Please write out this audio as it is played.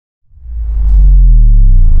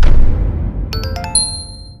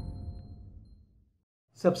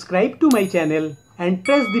Subscribe to my channel and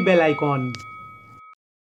press the bell icon.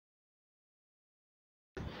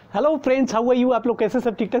 Hello friends, how are you. आप लोग कैसे,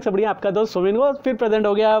 सब ठीक ठाक, सब बढ़िया। आपका दोस्त सोमेन को फिर प्रेजेंट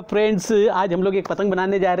हो गया। फ्रेंड्स, आज हम लोग एक पतंग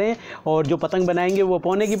बनाने जा रहे हैं और जो पतंग बनाएंगे वो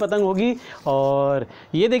पौने की पतंग होगी। और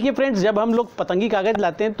ये देखिए फ्रेंड्स, जब हम लोग पतंगी कागज़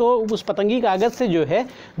लाते हैं तो उस पतंगी कागज़ से जो है,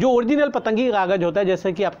 जो ओरिजिनल पतंगी कागज़ होता है,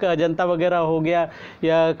 जैसे कि आपका अजंता वगैरह हो गया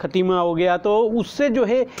या खतीमा हो गया, तो उससे जो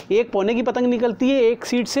है एक पौने की पतंग निकलती है एक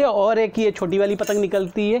सीट से, और एक ये छोटी वाली पतंग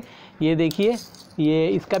निकलती है। ये देखिए, ये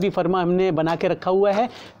इसका भी फर्मा हमने बना के रखा हुआ है।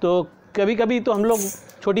 तो कभी कभी तो हम लोग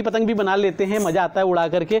छोटी पतंग भी बना लेते हैं, मज़ा आता है उड़ा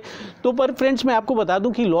करके। तो पर फ्रेंड्स, मैं आपको बता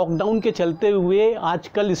दूं कि लॉकडाउन के चलते हुए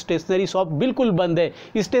आजकल स्टेशनरी शॉप बिल्कुल बंद है।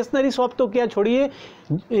 स्टेशनरी शॉप तो क्या छोड़िए,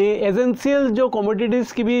 एजेंशियल जो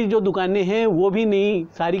कमोडिटीज़ की भी जो दुकानें हैं वो भी नहीं,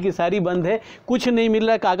 सारी की सारी बंद है। कुछ नहीं मिल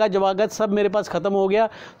रहा है, कागज़ वागज़ सब मेरे पास ख़त्म हो गया।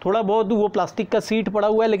 थोड़ा बहुत वो प्लास्टिक का सीट पड़ा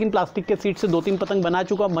हुआ है, लेकिन प्लास्टिक के सीट से 2-3 पतंग बना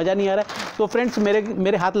चुका, मज़ा नहीं आ रहा है। तो फ्रेंड्स,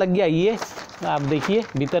 मेरे हाथ लग गया ये, आप देखिए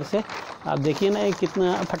भीतर से, आप देखिए ना ये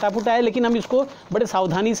कितना फटाफुटा है। लेकिन हम इसको बड़े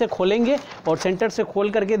सावधानी से खोलेंगे और सेंटर से खोल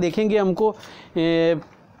करके देखेंगे हमको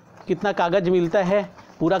कितना कागज़ मिलता है,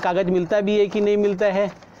 पूरा कागज़ मिलता भी है कि नहीं मिलता है।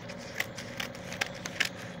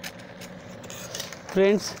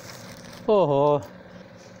 फ्रेंड्स, ओहो,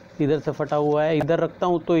 इधर से फटा हुआ है, इधर रखता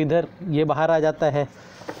हूँ तो इधर ये बाहर आ जाता है।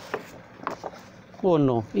 ओह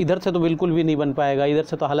नो, इधर से तो बिल्कुल भी नहीं बन पाएगा, इधर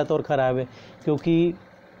से तो हालत और ख़राब है। क्योंकि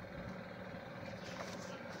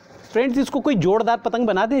फ्रेंड्स, इसको कोई जोड़दार पतंग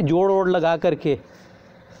बना दे, जोड़ ओड़ लगा करके।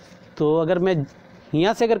 तो अगर मैं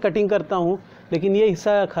यहाँ से अगर कटिंग करता हूँ, लेकिन ये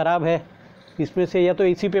हिस्सा ख़राब है इसमें से, या तो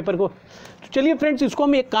इसी पेपर को। तो चलिए फ्रेंड्स, इसको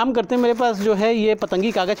हम एक काम करते हैं। मेरे पास जो है ये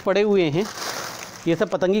पतंगी कागज़ पड़े हुए हैं, ये सब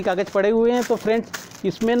पतंगी कागज़ पड़े हुए हैं। तो फ्रेंड्स,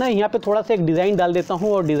 इसमें ना यहाँ पे थोड़ा सा एक डिज़ाइन डाल देता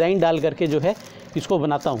हूँ और डिज़ाइन डाल करके जो है इसको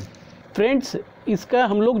बनाता हूँ। फ्रेंड्स, इसका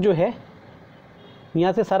हम लोग जो है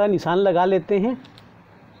यहाँ से सारा निशान लगा लेते हैं,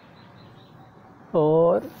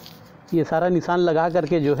 और ये सारा निशान लगा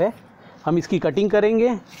करके जो है हम इसकी कटिंग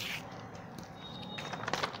करेंगे।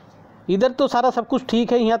 इधर तो सारा सब कुछ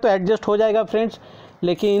ठीक है, यहाँ तो एडजस्ट हो जाएगा फ्रेंड्स,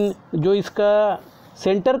 लेकिन जो इसका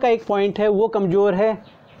सेंटर का एक पॉइंट है वो कमज़ोर है।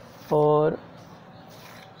 और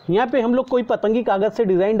यहाँ पे हम लोग कोई पतंगी कागज़ से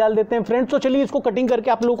डिज़ाइन डाल देते हैं फ्रेंड्स। तो चलिए इसको कटिंग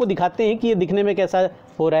करके आप लोगों को दिखाते हैं कि ये दिखने में कैसा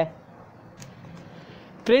हो रहा है।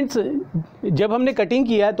 फ्रेंड्स, जब हमने कटिंग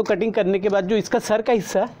किया तो कटिंग करने के बाद जो इसका सर का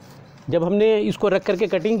हिस्सा, जब हमने इसको रख करके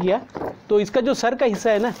कटिंग किया तो इसका जो सर का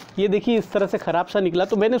हिस्सा है ना, ये देखिए इस तरह से ख़राब सा निकला।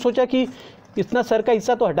 तो मैंने सोचा कि इतना सर का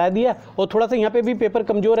हिस्सा तो हटा दिया, और थोड़ा सा यहाँ पे भी पेपर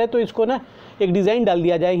कमज़ोर है तो इसको ना एक डिज़ाइन डाल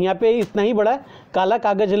दिया जाए। यहाँ पे इतना ही बड़ा काला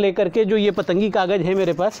कागज़ लेकर के, जो ये पतंगी कागज़ है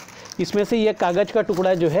मेरे पास, इसमें से ये कागज़ का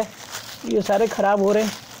टुकड़ा जो है ये सारे ख़राब हो रहे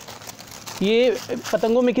हैं। ये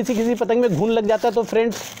पतंगों में किसी पतंग में घुन लग जाता है तो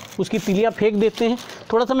फ्रेंड्स उसकी तिलियाँ फेंक देते हैं।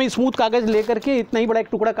 थोड़ा सा मैं स्मूथ कागज़ ले करके इतना ही बड़ा एक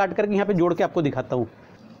टुकड़ा काट करके यहाँ पर जोड़ के आपको दिखाता हूँ।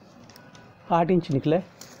 8 इंच निकला है,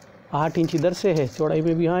 8 इंच इधर से है चौड़ाई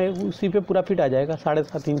में भी, हाँ उसी पे पूरा फिट आ जाएगा।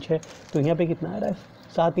 7.5 इंच है, तो यहाँ पे कितना आ रहा है,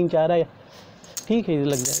 7 इंच आ रहा है, ठीक है, ये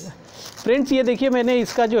लग जाएगा। फ्रेंड्स, ये देखिए मैंने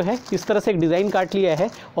इसका जो है इस तरह से एक डिज़ाइन काट लिया है,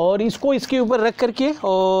 और इसको इसके ऊपर रख करके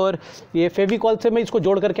और ये फेविकॉल से मैं इसको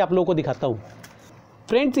जोड़ करके आप लोगों को दिखाता हूँ।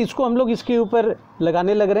 फ्रेंड्स, इसको हम लोग इसके ऊपर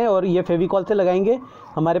लगाने लग रहे हैं, और ये फेविकॉल से लगाएंगे।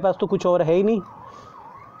 हमारे पास तो कुछ और है ही नहीं,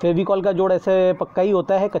 फेविकॉल का जोड़ ऐसे पक्का ही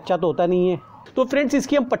होता है, कच्चा तो होता नहीं है। तो फ्रेंड्स,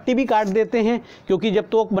 इसकी हम पट्टी भी काट देते हैं, क्योंकि जब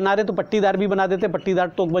तोक बना रहे तो पट्टीदार भी बना देते हैं, पट्टीदार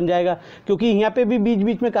तोक बन जाएगा। क्योंकि यहाँ पे भी बीच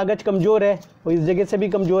बीच में कागज़ कमज़ोर है, और इस जगह से भी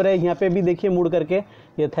कमज़ोर है। यहाँ पे भी देखिए मुड़ करके,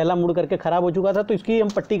 ये थैला मुड़ करके ख़राब हो चुका था, तो इसकी हम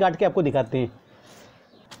पट्टी काट के आपको दिखाते हैं।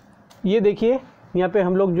 ये देखिए, यहाँ पे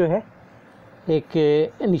हम लोग जो है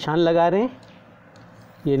एक निशान लगा रहे हैं।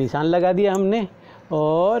 ये निशान लगा दिया हमने,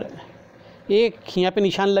 और एक यहाँ पे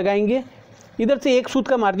निशान लगाएंगे, इधर से एक सूत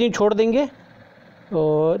का मार्जिन छोड़ देंगे,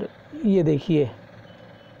 और ये देखिए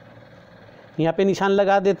यहाँ पे निशान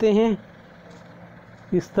लगा देते हैं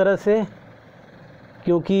इस तरह से।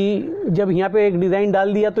 क्योंकि जब यहाँ पे एक डिज़ाइन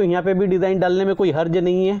डाल दिया तो यहाँ पे भी डिज़ाइन डालने में कोई हर्ज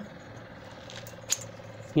नहीं है।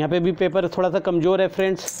 यहाँ पे भी पेपर थोड़ा सा कमज़ोर है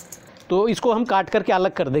फ्रेंड्स, तो इसको हम काट करके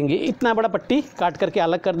अलग कर देंगे। इतना बड़ा पट्टी काट करके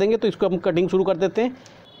अलग कर देंगे। तो इसको हम कटिंग शुरू कर देते हैं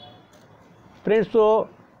फ्रेंड्स। तो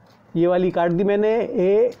ये वाली काट दी मैंने,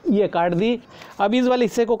 ये काट दी। अब इस वाले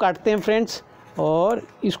हिस्से को काटते हैं फ्रेंड्स, और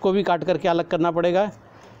इसको भी काट करके अलग करना पड़ेगा।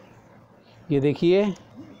 ये देखिए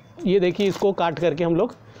इसको काट करके हम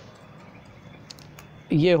लोग,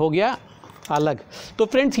 ये हो गया अलग। तो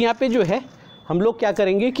फ्रेंड्स, यहाँ पे जो है हम लोग क्या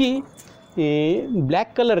करेंगे कि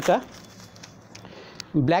ब्लैक कलर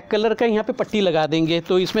का यहाँ पे पट्टी लगा देंगे।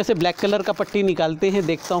 तो इसमें से ब्लैक कलर का पट्टी निकालते हैं,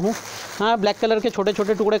 देखता हूँ। हाँ, ब्लैक कलर के छोटे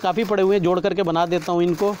छोटे टुकड़े काफ़ी पड़े हुए हैं, जोड़ करके बना देता हूँ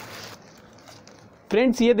इनको।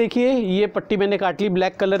 फ्रेंड्स, ये देखिए, ये पट्टी मैंने काट ली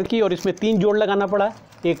ब्लैक कलर की, और इसमें 3 जोड़ लगाना पड़ा।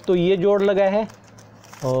 एक तो ये जोड़ लगा है,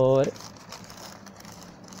 और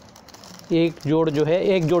एक जोड़ जो है,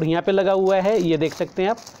 एक जोड़ यहाँ पे लगा हुआ है, ये देख सकते हैं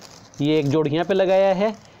आप, ये एक जोड़ यहाँ पे लगाया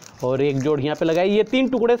है और एक जोड़ यहाँ पे लगाया। ये 3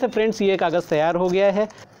 टुकड़े से फ्रेंड्स ये कागज़ तैयार हो गया है।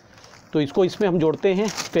 तो इसको इसमें हम जोड़ते हैं,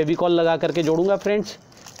 फेविकॉल लगा करके जोड़ूंगा फ्रेंड्स,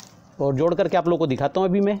 और जोड़ करके आप लोगों को दिखाता हूँ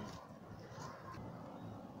अभी मैं।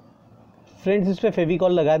 फ्रेंड्स इस पर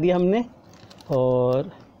फेविकॉल लगा दिया हमने,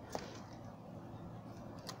 और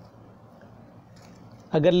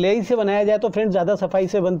अगर लेई से बनाया जाए तो फ्रेंड्स ज़्यादा सफाई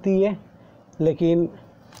से बनती है, लेकिन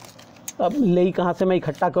अब लेई कहाँ से मैं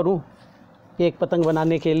इकट्ठा करूं एक पतंग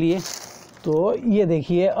बनाने के लिए। तो ये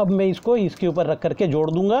देखिए, अब मैं इसको इसके ऊपर रख करके जोड़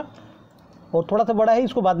दूंगा, और थोड़ा सा बड़ा है,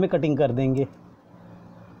 इसको बाद में कटिंग कर देंगे।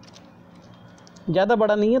 ज़्यादा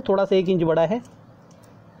बड़ा नहीं है, थोड़ा सा 1 इंच बड़ा है,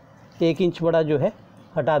 1 इंच बड़ा जो है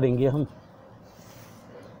हटा देंगे हम।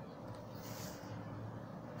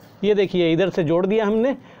 ये देखिए इधर से जोड़ दिया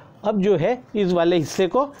हमने। अब जो है इस वाले हिस्से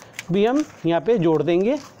को भी हम यहाँ पे जोड़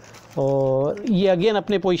देंगे, और ये अगेन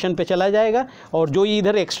अपने पोजीशन पे चला जाएगा, और जो ये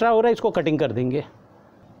इधर एक्स्ट्रा हो रहा है इसको कटिंग कर देंगे।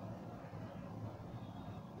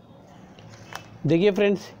 देखिए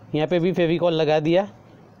फ्रेंड्स यहाँ पे भी फेविकॉल लगा दिया,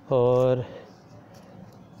 और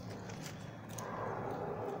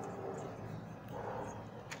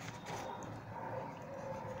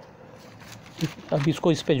अब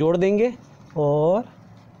इसको इस पे जोड़ देंगे, और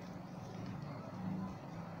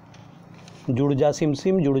जुड़ जा सिम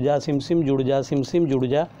सिम, जुड़ जा सिम सिम, जुड़ जा सिम सिम, जुड़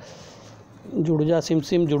जा सिम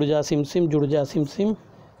सिम, जुड़ जा सिम सिम, जुड़ जा सिम सिम।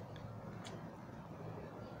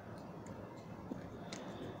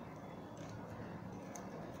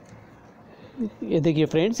 ये देखिए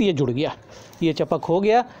फ्रेंड्स ये जुड़ गया, ये चपक हो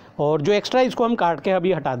गया, और जो एक्स्ट्रा इसको हम काट के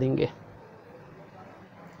अभी हटा देंगे।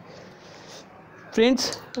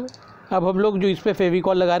 फ्रेंड्स अब हम लोग जो इस पे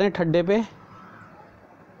फेविकॉल लगा रहे हैं ठड्डे पे,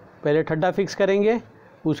 पहले ठड्डा फिक्स करेंगे,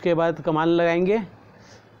 उसके बाद कमान लगाएंगे।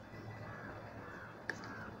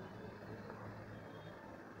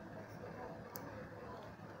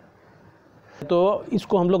 तो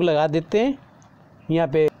इसको हम लोग लगा देते हैं यहाँ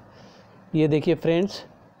पे। ये देखिए फ्रेंड्स,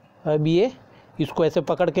 अब ये इसको ऐसे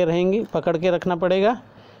पकड़ के रखना पड़ेगा,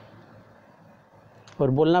 और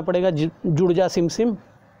बोलना पड़ेगा जुड़ जा सिम सिम,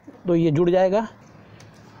 तो ये जुड़ जाएगा।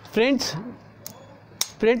 फ्रेंड्स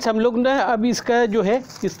हम लोग ना अब इसका जो है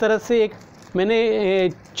इस तरह से एक मैंने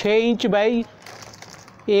 6 इंच बाई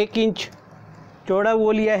 1 इंच चौड़ा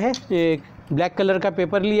वो लिया है, एक ब्लैक कलर का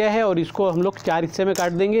पेपर लिया है, और इसको हम लोग 4 हिस्से में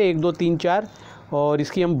काट देंगे, 1 2 3 4, और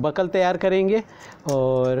इसकी हम बकल तैयार करेंगे।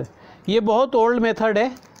 और ये बहुत ओल्ड मेथड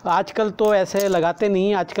है, आजकल तो ऐसे लगाते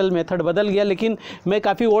नहीं, आजकल मेथड बदल गया, लेकिन मैं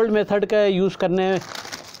काफ़ी ओल्ड मेथड का यूज़ करने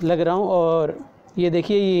लग रहा हूँ। और ये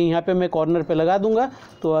देखिए ये यहाँ पे मैं कॉर्नर पे लगा दूँगा,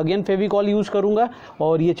 तो अगेन फेविकॉल यूज़ करूँगा,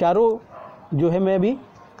 और ये चारों जो है मैं भी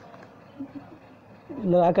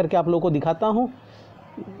लगा करके आप लोगों को दिखाता हूँ।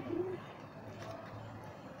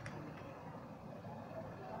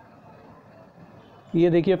 ये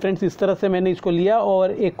देखिए फ्रेंड्स इस तरह से मैंने इसको लिया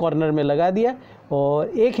और एक कॉर्नर में लगा दिया, और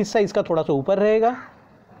एक हिस्सा इसका थोड़ा सा ऊपर रहेगा।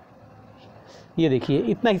 ये देखिए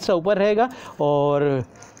इतना हिस्सा ऊपर रहेगा, और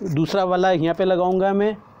दूसरा वाला यहाँ पे लगाऊंगा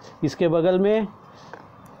मैं इसके बगल में,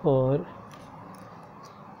 और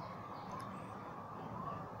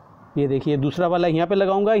ये देखिए दूसरा वाला यहाँ पे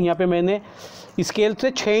लगाऊंगा। यहाँ पे मैंने स्केल से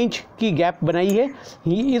 6 इंच की गैप बनाई है,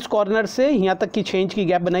 इस कॉर्नर से यहाँ तक की 6 इंच की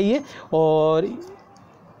गैप बनाई है, और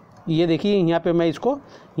ये देखिए यहाँ पे मैं इसको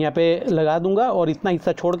यहाँ पे लगा दूंगा, और इतना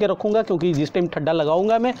हिस्सा छोड़ के रखूँगा, क्योंकि जिस टाइम ठड्डा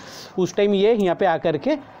लगाऊंगा मैं उस टाइम ये यहाँ पे आकर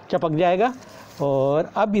के चपक जाएगा।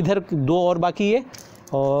 और अब इधर 2 और बाकी है,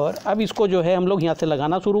 और अब इसको जो है हम लोग यहाँ से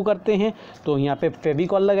लगाना शुरू करते हैं। तो यहाँ पे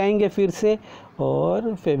फेविकॉल लगाएंगे फिर से,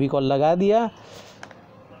 और फेविकॉल लगा दिया,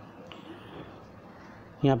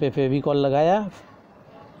 यहाँ पे फेविकॉल लगाया,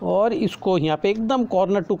 और इसको यहाँ पे एकदम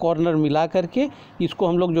कॉर्नर टू कॉर्नर मिला करके इसको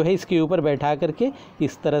हम लोग जो है इसके ऊपर बैठा करके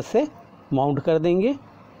इस तरह से माउंट कर देंगे।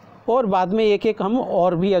 और बाद में एक एक हम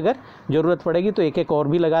और भी अगर ज़रूरत पड़ेगी तो एक एक और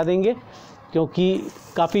भी लगा देंगे, क्योंकि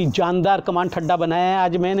काफ़ी जानदार कमान ठड्डा बनाया है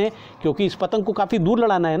आज मैंने, क्योंकि इस पतंग को काफ़ी दूर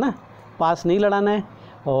लड़ाना है ना, पास नहीं लड़ाना है।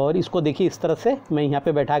 और इसको देखिए इस तरह से मैं यहाँ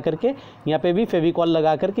पे बैठा करके यहाँ पे भी फेविकॉल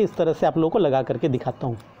लगा करके इस तरह से आप लोगों को लगा करके दिखाता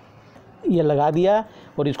हूँ। ये लगा दिया,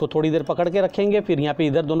 और इसको थोड़ी देर पकड़ के रखेंगे, फिर यहाँ पे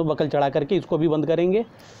इधर दोनों बकल चढ़ा करके इसको भी बंद करेंगे।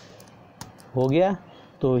 हो गया।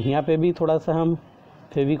 तो यहाँ पे भी थोड़ा सा हम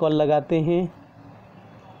फेविकॉल लगाते हैं।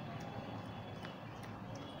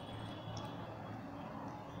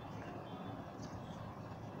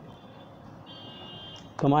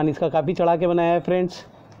 कमान इसका काफ़ी चढ़ा के बनाया है फ्रेंड्स,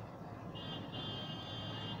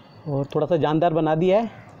 और थोड़ा सा जानदार बना दिया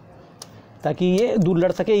है ताकि ये दूर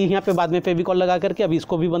लड़ सके। यहाँ पे बाद में फेविकॉल लगा करके अभी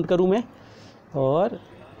इसको भी बंद करूँ मैं। और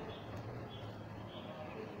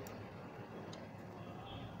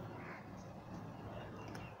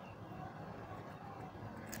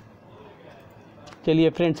चलिए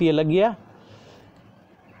फ्रेंड्स, ये लग गया।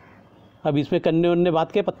 अब इसमें कन्ने उन्ने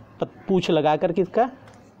बात के पूछ लगा कर के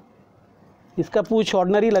इसका पूछ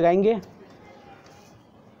ऑर्डिनरी लगाएंगे।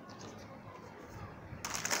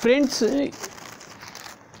 फ्रेंड्स,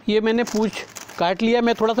 ये मैंने पूछ काट लिया।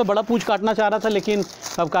 मैं थोड़ा सा बड़ा पूछ काटना चाह रहा था, लेकिन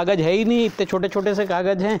अब कागज़ है ही नहीं, इतने छोटे छोटे से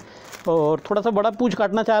कागज़ हैं, और थोड़ा सा बड़ा पूछ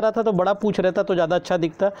काटना चाह रहा था तो बड़ा पूछ रहता तो ज़्यादा अच्छा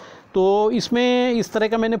दिखता। तो इसमें इस तरह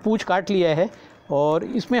का मैंने पूछ काट लिया है, और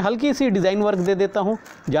इसमें हल्की सी डिज़ाइन वर्क दे देता हूँ,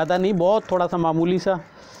 ज़्यादा नहीं, बहुत थोड़ा सा मामूली सा।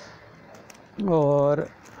 और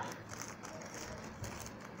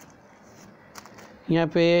यहाँ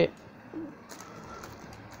पे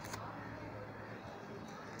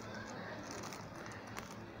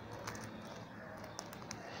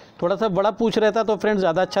थोड़ा सा बड़ा पूछ रहता तो फ्रेंड्स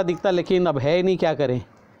ज़्यादा अच्छा दिखता, लेकिन अब है नहीं, क्या करें,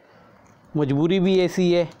 मजबूरी भी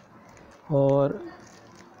ऐसी है, और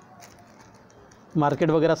मार्केट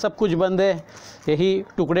वगैरह सब कुछ बंद है, यही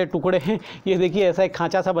टुकड़े टुकड़े हैं। ये देखिए, ऐसा एक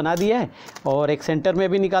खांचा सा बना दिया है, और एक सेंटर में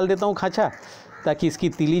भी निकाल देता हूँ खांचा, ताकि इसकी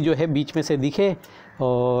तीली जो है बीच में से दिखे।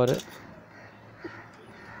 और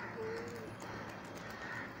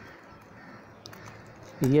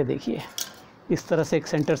ये देखिए, इस तरह से एक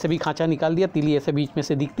सेंटर से भी खांचा निकाल दिया, तीली ऐसे बीच में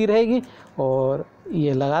से दिखती रहेगी। और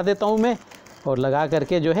ये लगा देता हूँ मैं, और लगा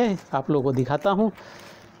करके जो है आप लोगों को दिखाता हूँ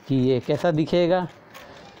कि ये कैसा दिखेगा।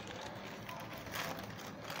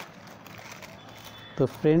 तो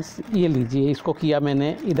फ्रेंड्स, ये लीजिए, इसको किया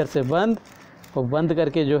मैंने इधर से बंद, और बंद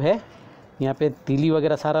करके जो है यहाँ पे तीली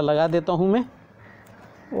वगैरह सारा लगा देता हूँ मैं,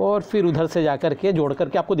 और फिर उधर से जा कर के जोड़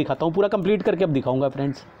करके आपको दिखाता हूँ, पूरा कंप्लीट करके अब दिखाऊँगा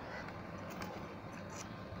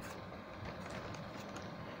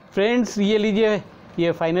फ्रेंड्स, ये लीजिए,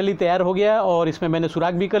 ये फाइनली तैयार हो गया, और इसमें मैंने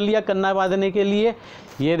सुराख भी कर लिया कन्ना बांधने के लिए।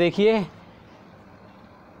 ये देखिए,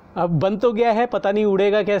 अब बन तो गया है, पता नहीं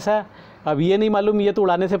उड़ेगा कैसा, अब ये नहीं मालूम, ये तो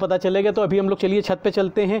उड़ाने से पता चलेगा। तो अभी हम लोग चलिए छत पे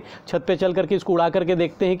चलते हैं, छत पे चल करके इसको उड़ा करके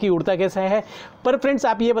देखते हैं कि उड़ता कैसा है। पर फ्रेंड्स,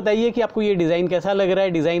 आप ये बताइए कि आपको ये डिज़ाइन कैसा लग रहा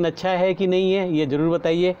है, डिज़ाइन अच्छा है कि नहीं है, ये ज़रूर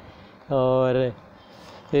बताइए। और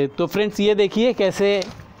तो फ्रेंड्स, ये देखिए कैसे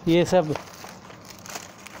ये सब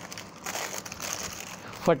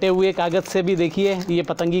फटे हुए कागज़ से भी, देखिए ये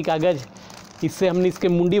पतंगी कागज़, इससे हमने इसके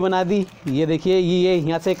मुंडी बना दी। ये देखिए, ये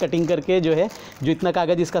यहाँ से कटिंग करके जो है, जो इतना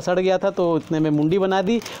कागज़ इसका सड़ गया था तो इतने में मुंडी बना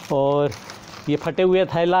दी। और ये फटे हुए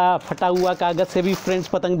थैला, फटा हुआ कागज़ से भी फ्रेंड्स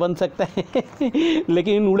पतंग बन सकता है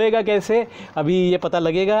लेकिन उड़ेगा कैसे, अभी ये पता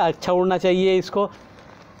लगेगा। अच्छा उड़ना चाहिए इसको।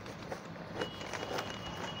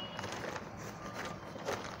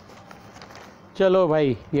 चलो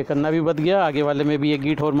भाई, ये कन्ना भी बच गया, आगे वाले में भी एक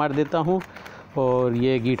गीठ और मार देता हूँ, और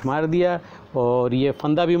ये गीठ मार दिया, और ये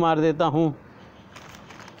फंदा भी मार देता हूँ।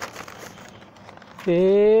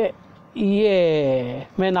 ये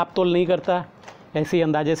मैं नाप तोल नहीं करता, ऐसे ही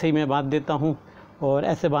अंदाजे से ही मैं बांध देता हूँ। और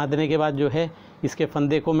ऐसे बांधने के बाद जो है, इसके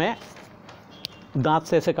फंदे को मैं दांत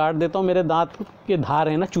से ऐसे काट देता हूँ। मेरे दांत के धार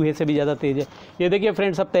है ना, चूहे से भी ज़्यादा तेज़ है। ये देखिए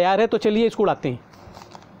फ्रेंड्स, अब तैयार है, तो चलिए इसको उड़ाते हैं।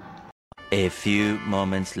 A few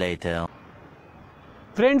moments later.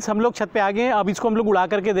 Friends, हम लोग छत पे आ गए हैं, अब इसको हम लोग उड़ा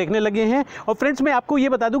करके देखने लगे हैं। और फ्रेंड्स, मैं आपको ये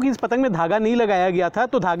बता दूं कि इस पतंग में धागा नहीं लगाया गया था,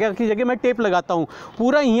 तो धागा की जगह मैं टेप लगाता हूं।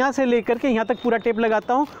 पूरा यहाँ से लेकर के यहाँ तक पूरा टेप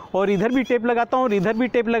लगाता हूं, और इधर भी टेप लगाता हूं, और इधर भी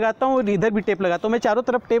टेप लगाता हूं, और इधर भी टेप लगाता हूं। मैं चारों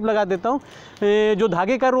तरफ टेप लगा देता हूँ। जो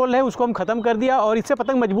धागे का रोल है उसको हम ख़त्म कर दिया, और इससे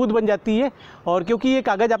पतंग मजबूत बन जाती है। और क्योंकि ये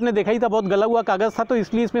कागज़ आपने देखा ही था, बहुत गला हुआ कागज़ था, तो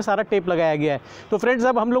इसलिए इसमें सारा टेप लगाया गया है। तो फ्रेंड्स,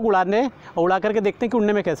 अब हम लोग उड़ा करके देखते हैं कि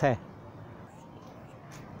उड़ने में कैसा है।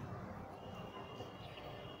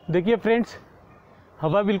 देखिए फ्रेंड्स,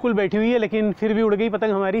 हवा बिल्कुल बैठी हुई है, लेकिन फिर भी उड़ गई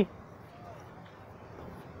पतंग हमारी।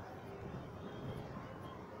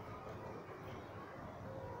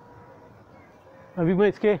 अभी मैं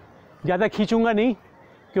इसके ज़्यादा खींचूंगा नहीं,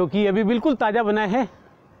 क्योंकि अभी बिल्कुल ताज़ा बना है,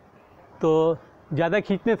 तो ज़्यादा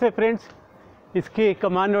खींचने से फ्रेंड्स इसके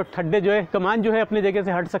कमान और ठड्डे जो है, कमान जो है अपनी जगह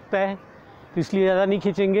से हट सकता है, तो इसलिए ज़्यादा नहीं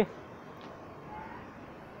खींचेंगे।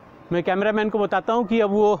 मैं कैमरामैन को बताता हूँ कि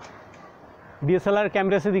अब वो DSLR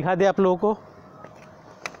कैमरे से दिखा दे आप लोगों को।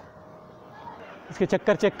 इसके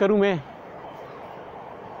चक्कर चेक करूं मैं,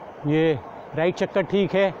 ये राइट चक्कर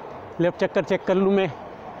ठीक है, लेफ़्ट चक्कर चेक कर लूं मैं,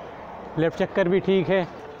 लेफ़्ट चक्कर भी ठीक है।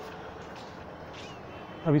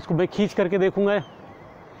 अब इसको मैं खींच करके देखूंगा।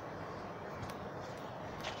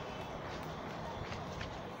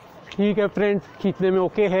 ठीक है फ्रेंड्स, खींचने में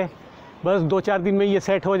ओके है, बस 2-4 दिन में ये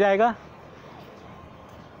सेट हो जाएगा।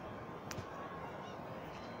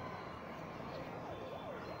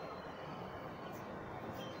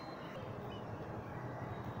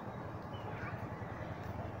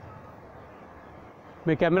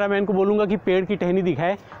 मैं कैमरामैन को बोलूँगा कि पेड़ की टहनी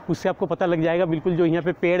दिखाए, उससे आपको पता लग जाएगा बिल्कुल। जो यहाँ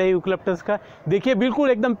पे पेड़ है यूकलिप्टस का, देखिए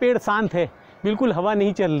बिल्कुल एकदम पेड़ शांत है, बिल्कुल हवा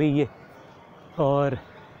नहीं चल रही है। और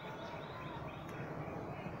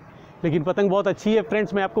लेकिन पतंग बहुत अच्छी है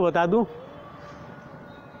फ्रेंड्स, मैं आपको बता दूं।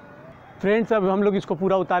 फ्रेंड्स अब हम लोग इसको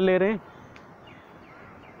पूरा उतार ले रहे हैं।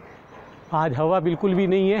 आज हवा बिल्कुल भी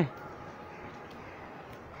नहीं है।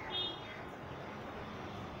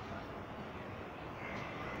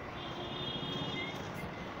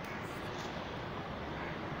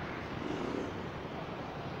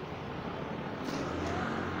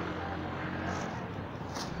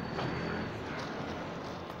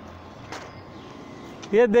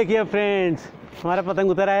 ये देखिए फ्रेंड्स, हमारा पतंग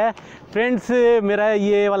उतर आया। फ्रेंड्स मेरा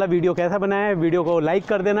ये वाला वीडियो कैसा बना है, वीडियो को लाइक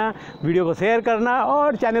कर देना, वीडियो को शेयर करना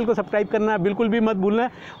और चैनल को सब्सक्राइब करना बिल्कुल भी मत भूलना।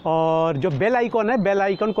 और जो बेल आइकॉन है, बेल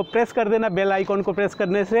आइकॉन को प्रेस कर देना। बेल आइकॉन को प्रेस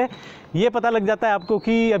करने से ये पता लग जाता है आपको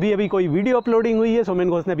कि अभी अभी कोई वीडियो अपलोडिंग हुई है, सोमेन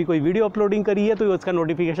घोष ने अभी कोई वीडियो अपलोडिंग करी है, तो उसका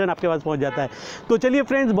नोटिफिकेशन आपके पास पहुँच जाता है। तो चलिए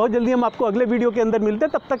फ्रेंड्स, बहुत जल्दी हम आपको अगले वीडियो के अंदर मिलते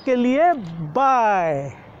हैं। तब तक के लिए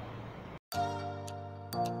बाय।